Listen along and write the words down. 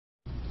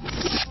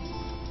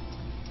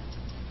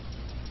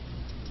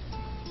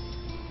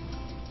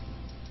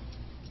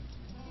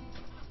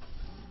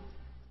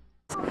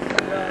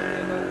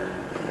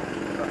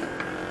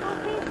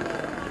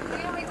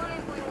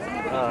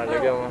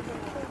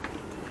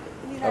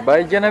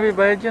Bayad dyan na,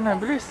 bayad dyan na.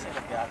 Bilis.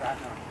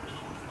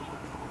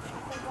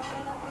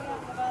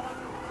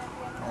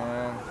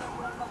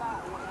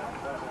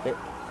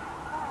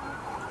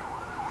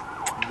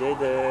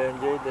 Jaden,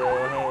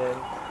 Jaden.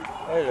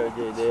 Hello,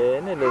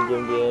 Jaden. Hello,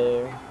 Jim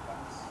Jim.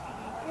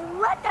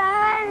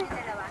 Water!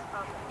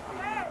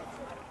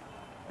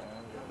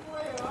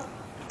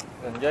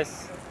 Yan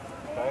guys.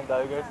 Kain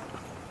tayo guys.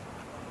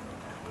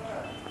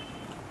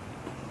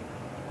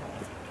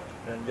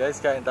 Yan guys,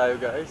 kain tayo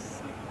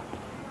guys.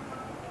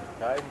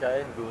 Kain,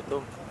 kain.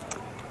 Gutom.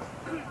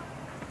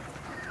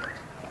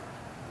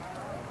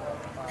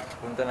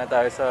 Punta na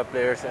tayo sa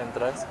players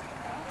entrance.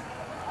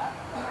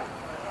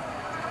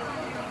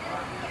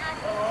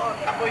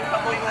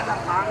 Taboy nga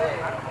ng hangin.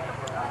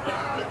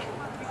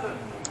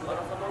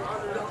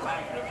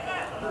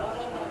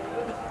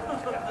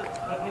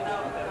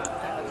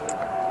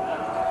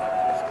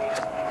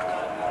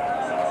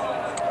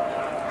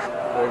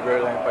 Burger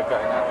lang yung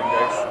pagkain natin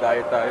guys.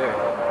 Diet tayo eh.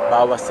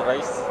 Bawas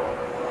rice.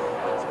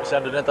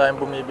 Masyado na tayong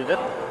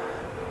bumibigat.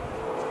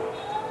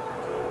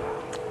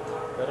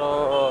 Pero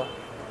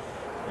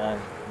yan,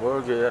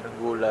 burger,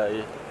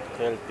 gulay,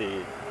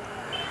 healthy.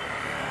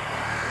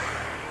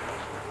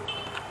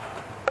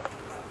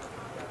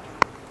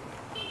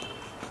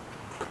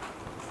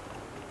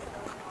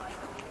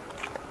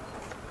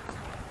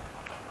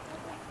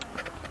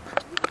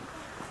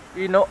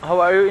 Ino, how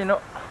are you, Ino?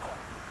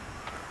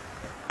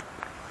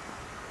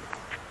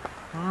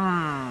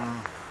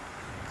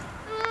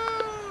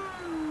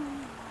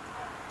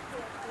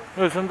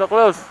 Oh, Santa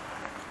Claus.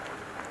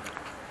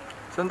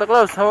 Santa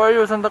Claus, how are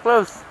you, Santa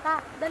Claus?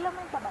 Dala mo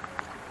yung tabak.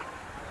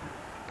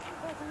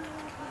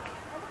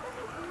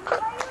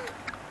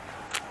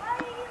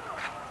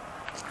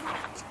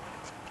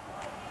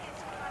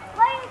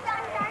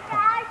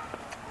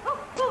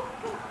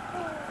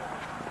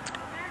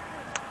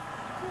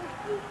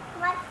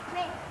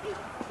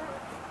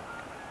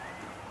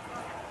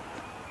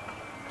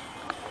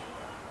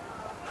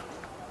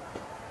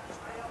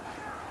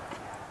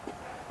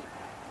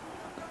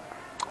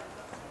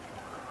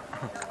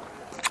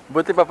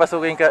 Buti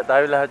papasukin ka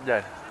tayo lahat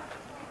dyan.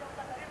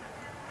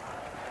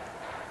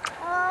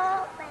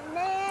 Oh,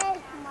 panis!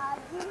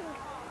 Magi!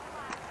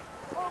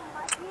 Oh,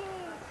 magi!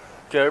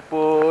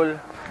 Careful.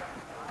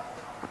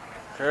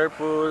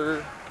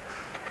 Careful.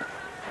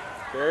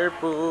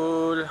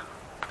 Careful.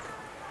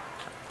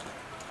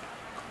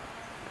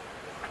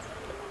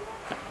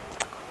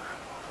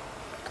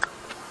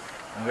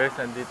 Guys,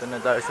 nandito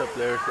na tayo sa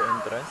players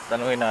entrance.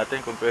 Tanungin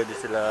natin kung pwede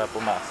sila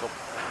pumasok.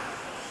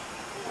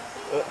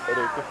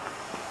 Aray ko.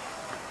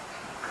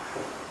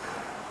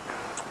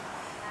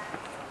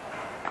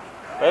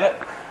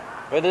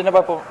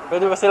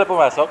 Pwede ba sila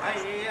pumasok?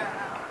 Ay,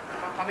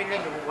 pamilya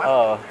nyo ba?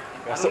 Oo.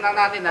 Ano lang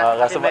natin ha?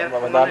 Kaso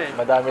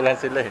madami lang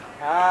sila eh.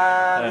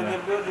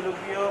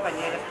 Dilubyo,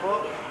 kanyelas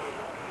po.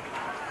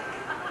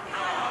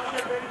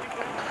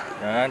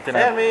 Yan,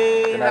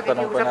 May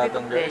tinatanong pa nakikiusap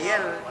natin dito guys.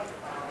 player.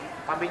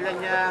 Pamilya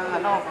niyang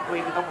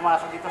pwede daw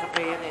pumasok dito sa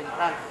player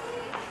entrance.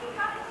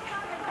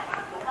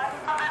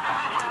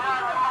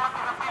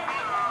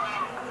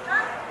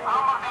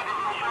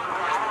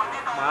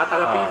 Mga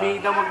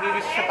taga-PBA daw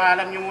mag-release sa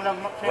paalam nyo muna.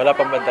 Wala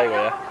pang bantay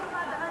kuya?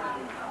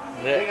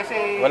 Hindi.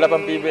 Kasi Wala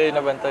pang PBA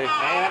na bantay.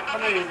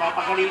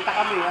 Mapakalita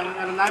kami.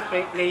 Ano na,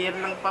 player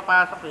lang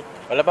papasok eh.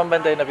 Wala pang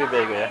bantay na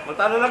PBA kuya?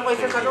 Magtalo lang po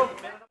isa sa loob.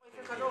 Meron na po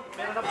isa sa loob.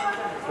 Meron na po isa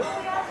sa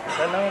loob.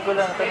 Tanungin ko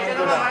lang.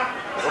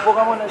 Upo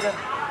ka muna dyan.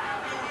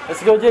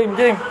 Let's go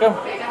James, come.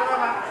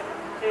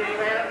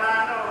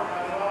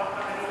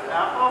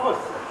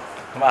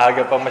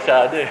 Maaga pa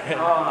masyado eh.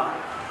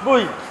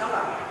 Boy!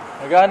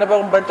 Naghahanap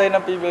akong bantay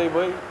ng PBA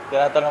boy.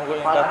 Tinatanong ko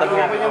yung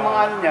tatanungin ko. Yung mga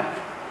ano niya.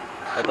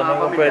 Tatanungin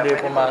ko pwede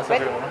pumasok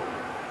yung ano.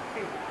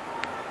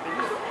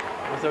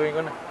 Masawin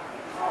ko na.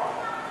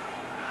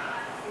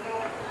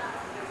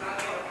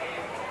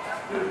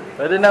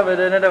 Pwede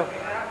na daw.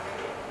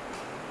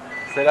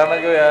 Salamat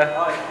kuya.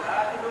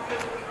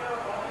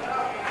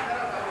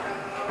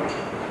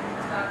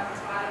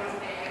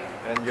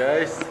 Yan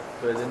guys,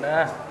 pwede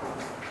na.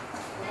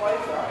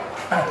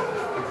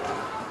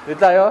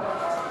 Dito tayo.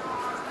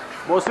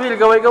 Boss Will,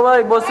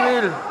 gaway-gaway, Boss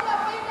Will.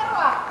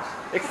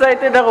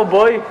 Excited ako,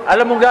 boy.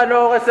 Alam mo gaano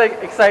ako kasi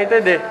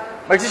excited eh.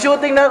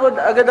 Magsi-shooting na ako,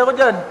 agad ako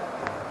dyan.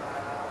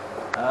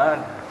 Yan.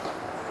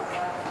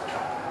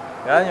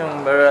 Yan, yung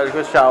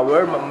meralco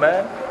shower, my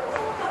man.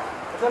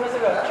 Saan na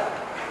sila?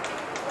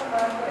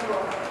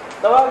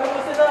 Tawagin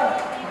mo sila.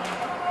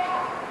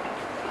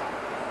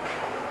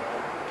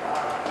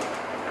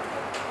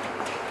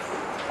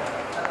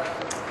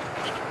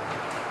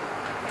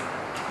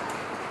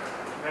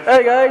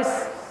 Hey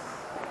guys!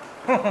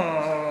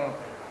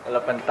 Wala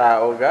pang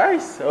tao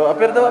guys. Oh,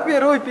 apir daw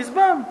apir. Uy, peace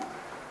bomb.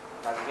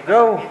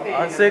 Go!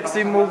 Ang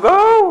sexy mo,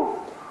 go!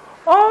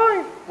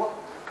 Ay!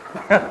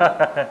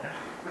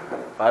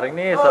 Paring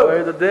ni, how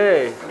are you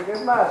today? Merry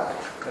Christmas!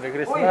 Merry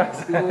Christmas!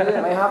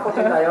 May hapon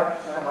din tayo.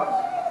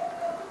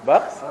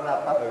 Box?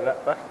 Wala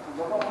pa.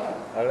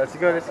 Oh, let's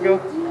go, let's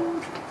go.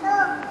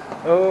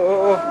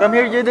 Oh. Come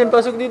here, Jaden.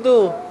 Pasok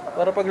dito.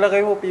 Para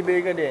paglaki mo,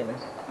 PBA ka din.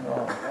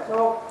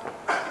 Oh.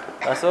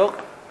 Pasok.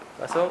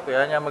 Pasok.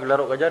 Kaya niya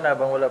maglaro ka dyan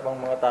habang wala pang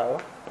mga tao.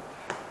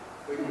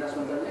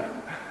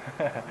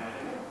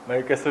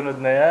 May kasunod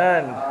na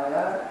yan.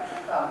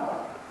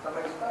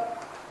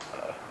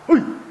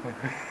 Uy!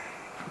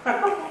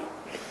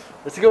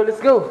 Let's go, let's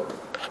go.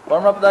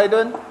 Warm up tayo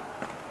dun.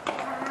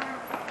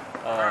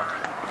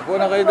 Upo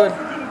na kayo dun.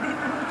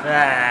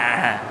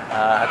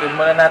 Atin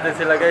muna natin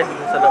sila guys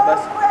sa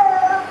labas.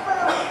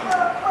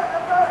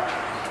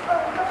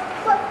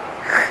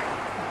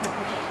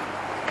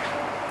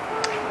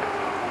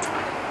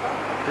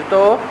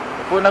 Dito,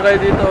 upo na kayo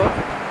dito.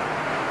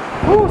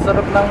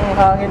 Sarap ng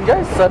hangin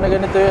guys. Sana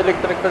ganito yung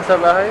electric fan sa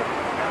bahay.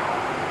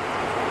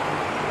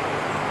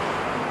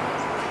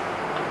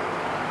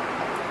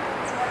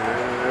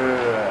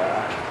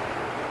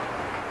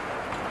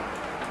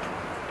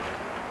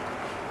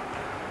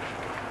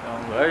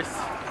 Guys,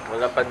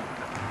 wala pa,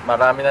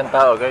 marami ng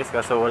tao guys,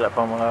 kaso wala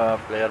pang mga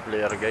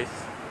player guys.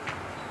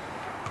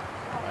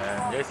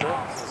 Ayan guys,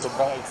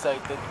 sobrang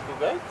excited ko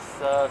guys,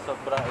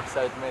 sobrang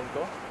excitement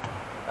ko.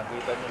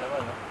 Nakita nyo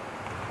naman,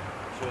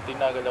 shooting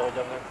na agad ako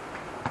dyan guys.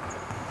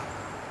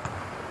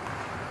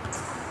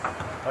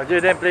 Oh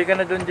Jaden, play ka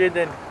na dun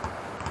Jaden.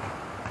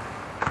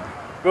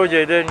 Go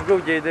Jaden, go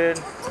Jaden.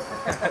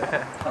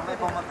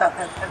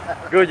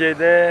 Go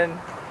Jaden.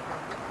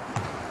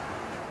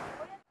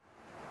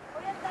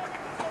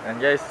 And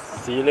guys,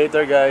 see you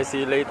later guys, see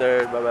you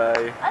later, bye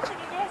bye.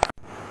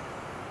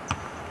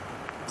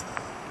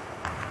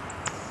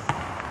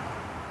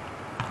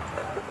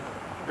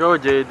 Go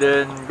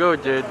Jaden, go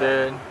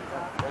Jaden.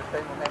 First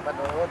time mo na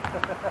ipanood.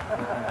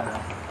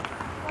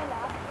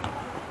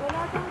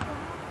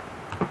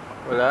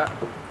 Wala?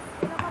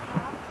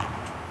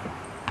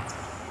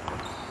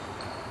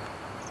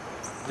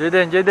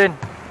 Jaden, Jaden.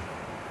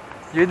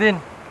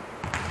 Jaden.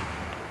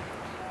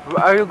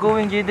 Where are you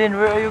going Jaden?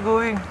 Where are you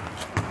going?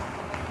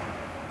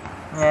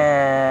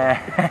 Yeah.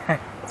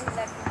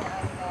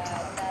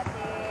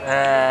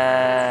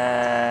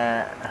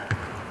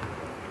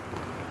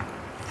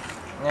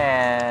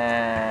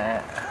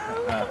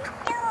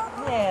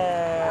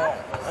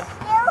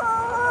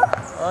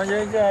 Oh,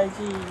 Jaden, I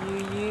see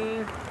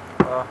you.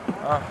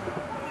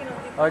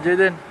 Oh,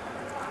 Jaden.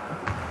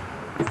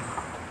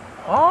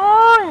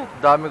 Ay,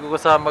 dami ko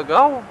kasama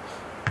gaw.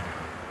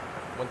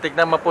 Muntik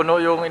na mapuno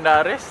yung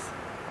inaris.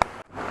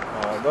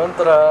 Oh, don't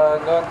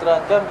run.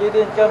 Come,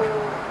 Jaden, come.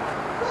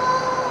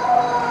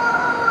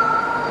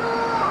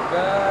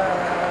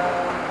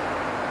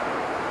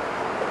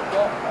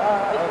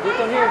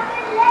 Dito, here.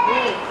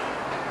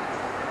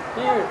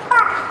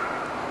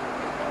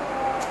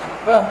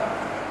 Pa.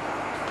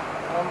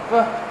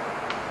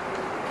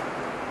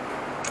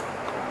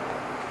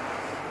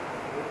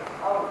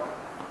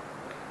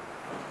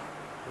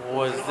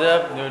 What's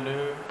up,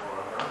 Nunu?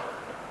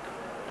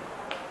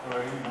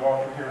 He's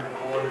walking here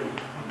recording.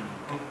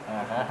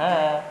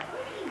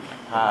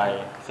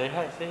 Hi. Say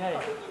hi.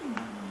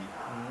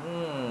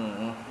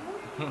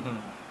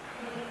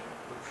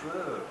 What's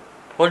up?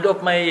 Hold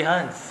up my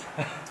hands.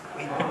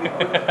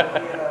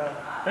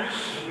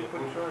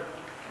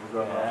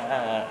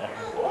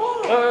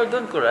 Oh,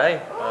 don't cry.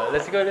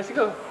 Let's go. What's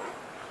up?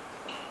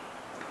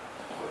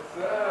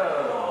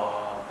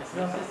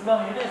 Fist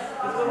bump, you this.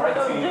 My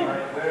team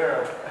right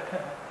there.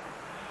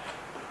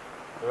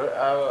 Where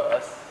our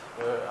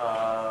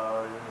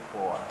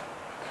uniform?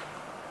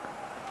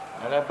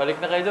 Wala, balik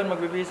na kayo doon.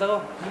 Magbibihis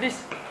ako.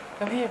 Bilis.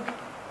 Come here.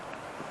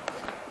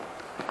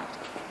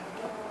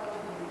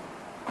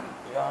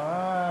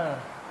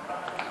 Yan.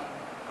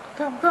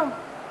 Come.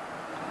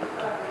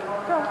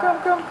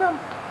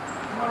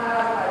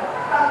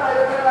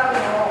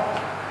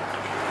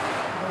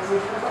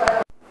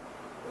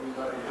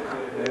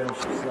 Ayan,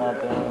 shoes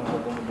natin ang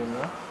patungin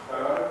nyo.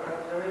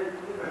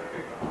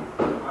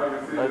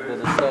 Right to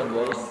the sun,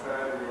 guys.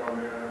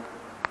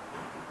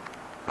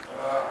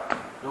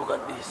 Look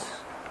at this.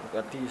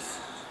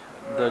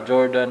 The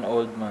Jordan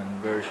Old Man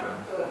version.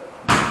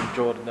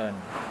 Jordan.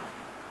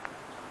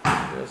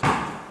 Yes.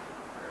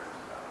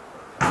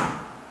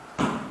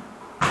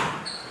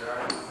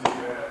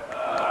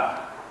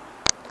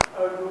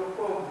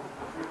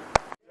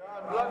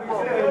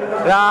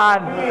 Yan!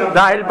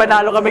 Dahil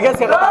panalo kami guys,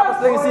 kakatapos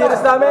lang yung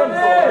series namin.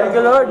 Thank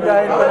you Lord,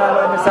 dahil panalo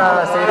kami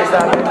sa series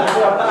namin.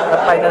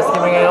 At finals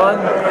kami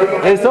ngayon.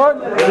 Jason!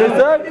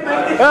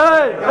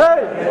 Hey!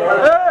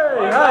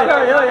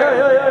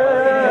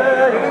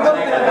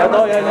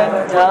 Ito, yan.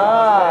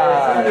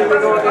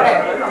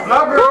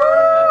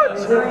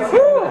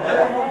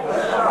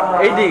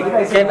 AD,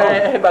 can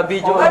I have a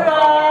video?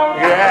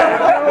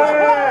 Yeah!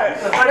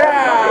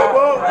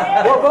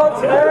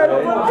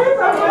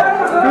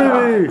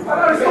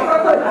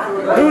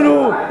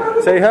 Lulu,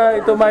 say hi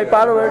to my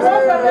followers.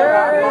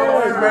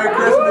 Merry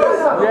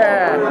Christmas.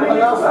 Yeah.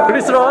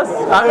 Chris Ross.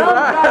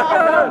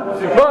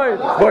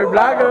 Boy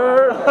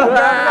vlogger.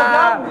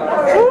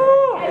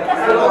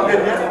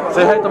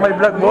 Say hi to my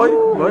vlog boy.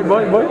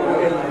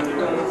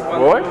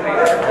 Boy.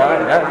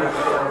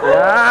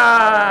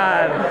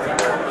 Yan.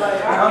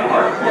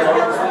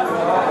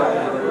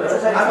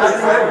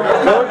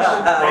 Coach,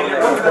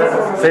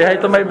 say hi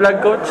to my vlog,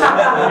 coach.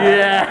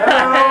 Yeah!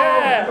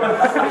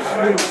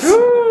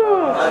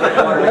 Woo!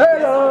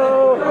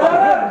 Hello!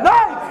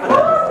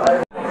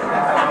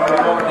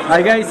 Hi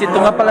guys, ito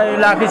nga pala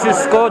yung lucky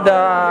shoes ko, the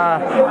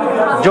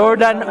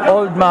Jordan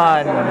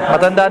Oldman.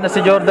 Matanda na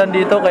si Jordan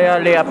dito, kaya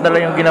layup na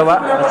lang yung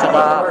ginawa. At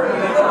saka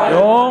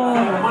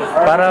yung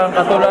parang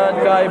katulad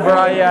kay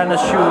Brian na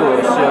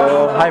shoes,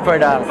 yung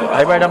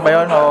Hyperdunk ba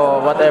yun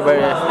o whatever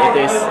it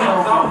is.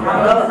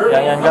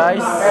 Yan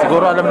guys,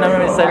 siguro alam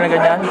namin yung style na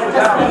ganyan.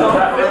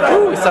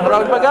 Isang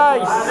round pa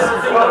guys.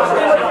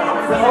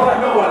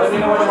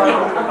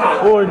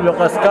 Uy,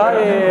 lakas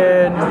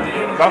kain.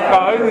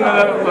 Kakain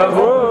na lang.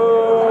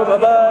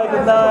 Bye-bye,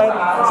 good night.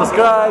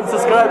 Subscribe.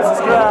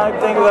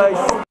 Thank you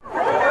guys.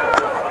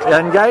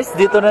 Yan guys,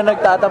 dito na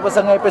nagtatapos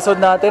ang episode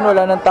natin.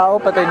 Wala nang tao,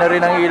 patay na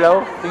rin ang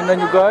ilaw.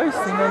 Tingnan nyo guys,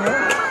 tingnan nyo.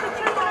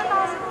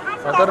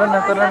 Tara na.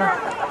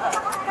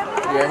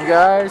 Yan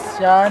guys,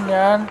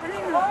 yan.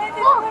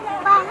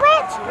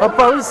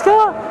 Papawis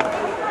ka.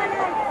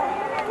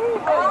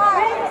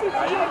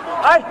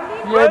 Ay!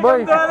 Yeah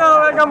boy.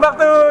 Welcome back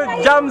to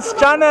Jam's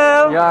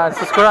channel! Yan,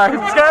 subscribe.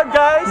 Subscribe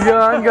guys!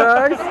 Yan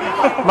guys.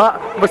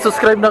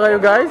 Mag-subscribe na kayo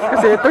guys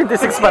kasi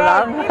 26 pa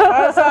lang.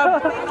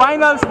 Sa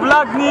finals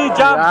vlog ni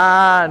Jam!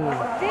 Yan.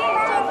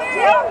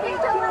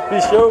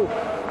 Peace show.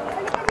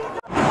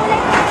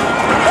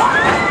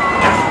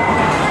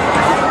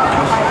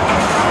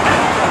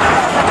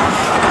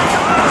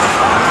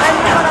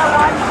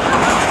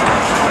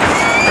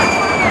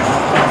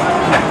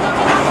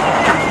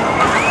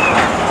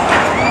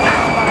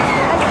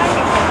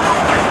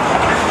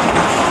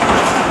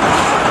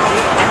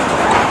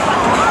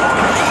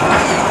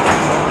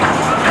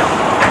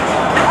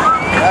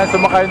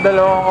 Sumakay yung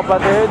dalawang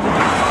kapatid.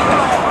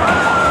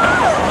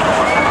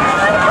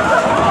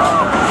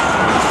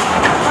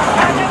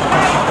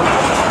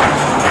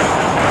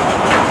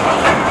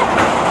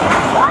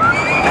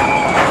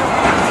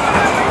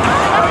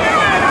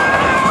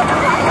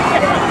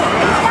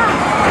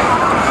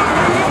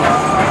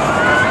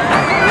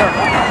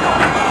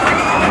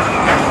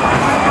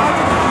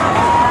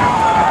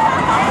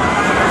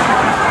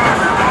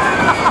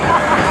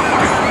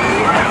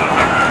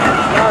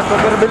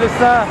 Super bilis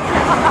na.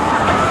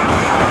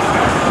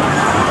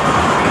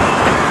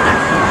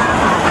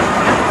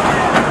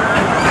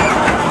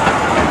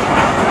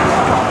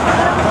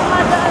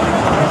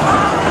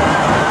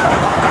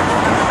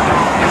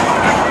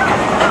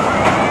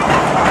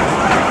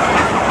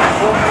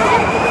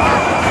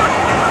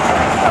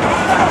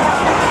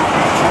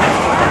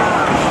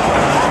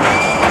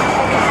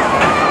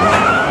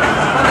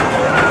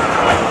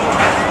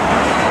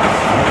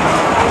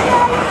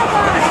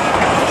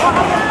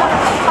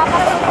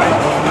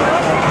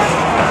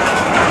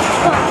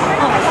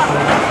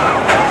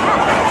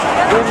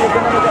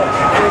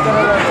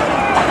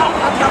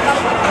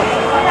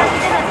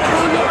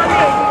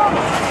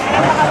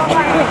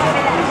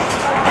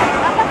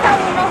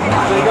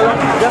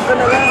 Diyan ka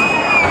na lang.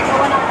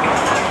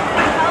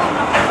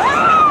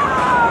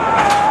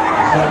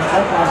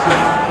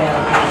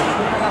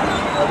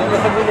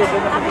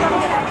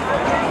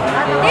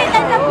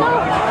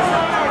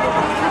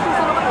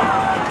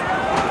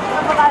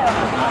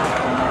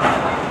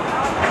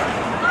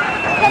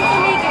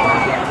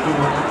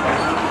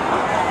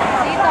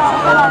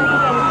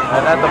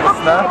 Ano, tapos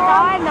na?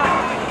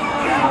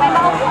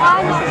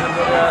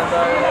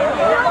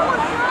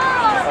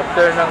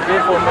 After ng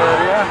game,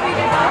 pumerya.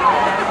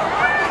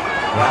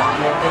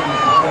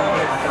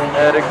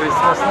 Merry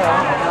Christmas na.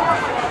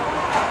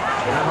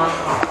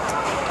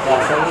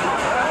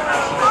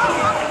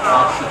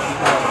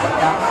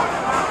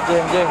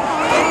 Jeng.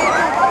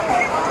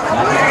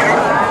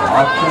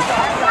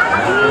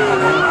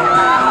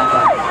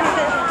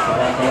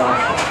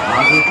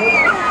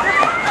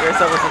 Guys,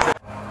 ako sa...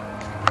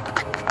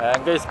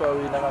 Ayan guys,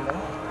 pauwi na kami.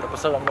 Tapos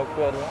na lang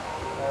magpero.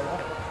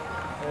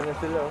 Ayan na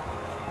sila oh.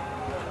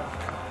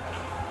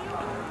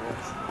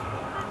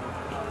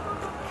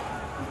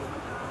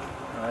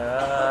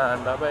 Ayan,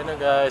 bye-bye na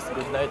guys.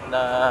 Good night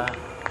na.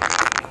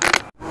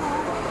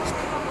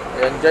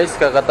 Ayan guys,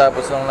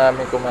 kakatapos lang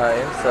namin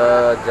kumain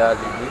sa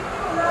Jollibee.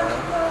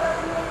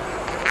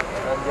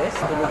 Ayan guys,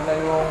 tulog na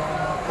yung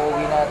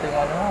pogi natin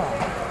ano.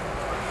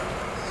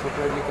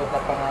 Super likot na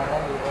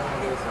pangalan, di ba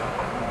guys?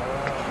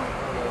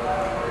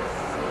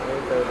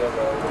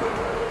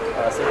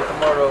 See you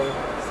tomorrow.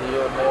 See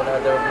you in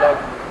another vlog.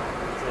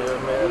 See you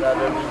in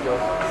another video.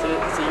 See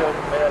you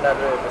in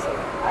another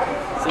episode.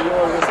 See you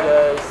always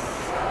guys.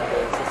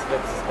 Okay,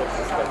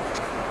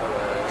 subscribe.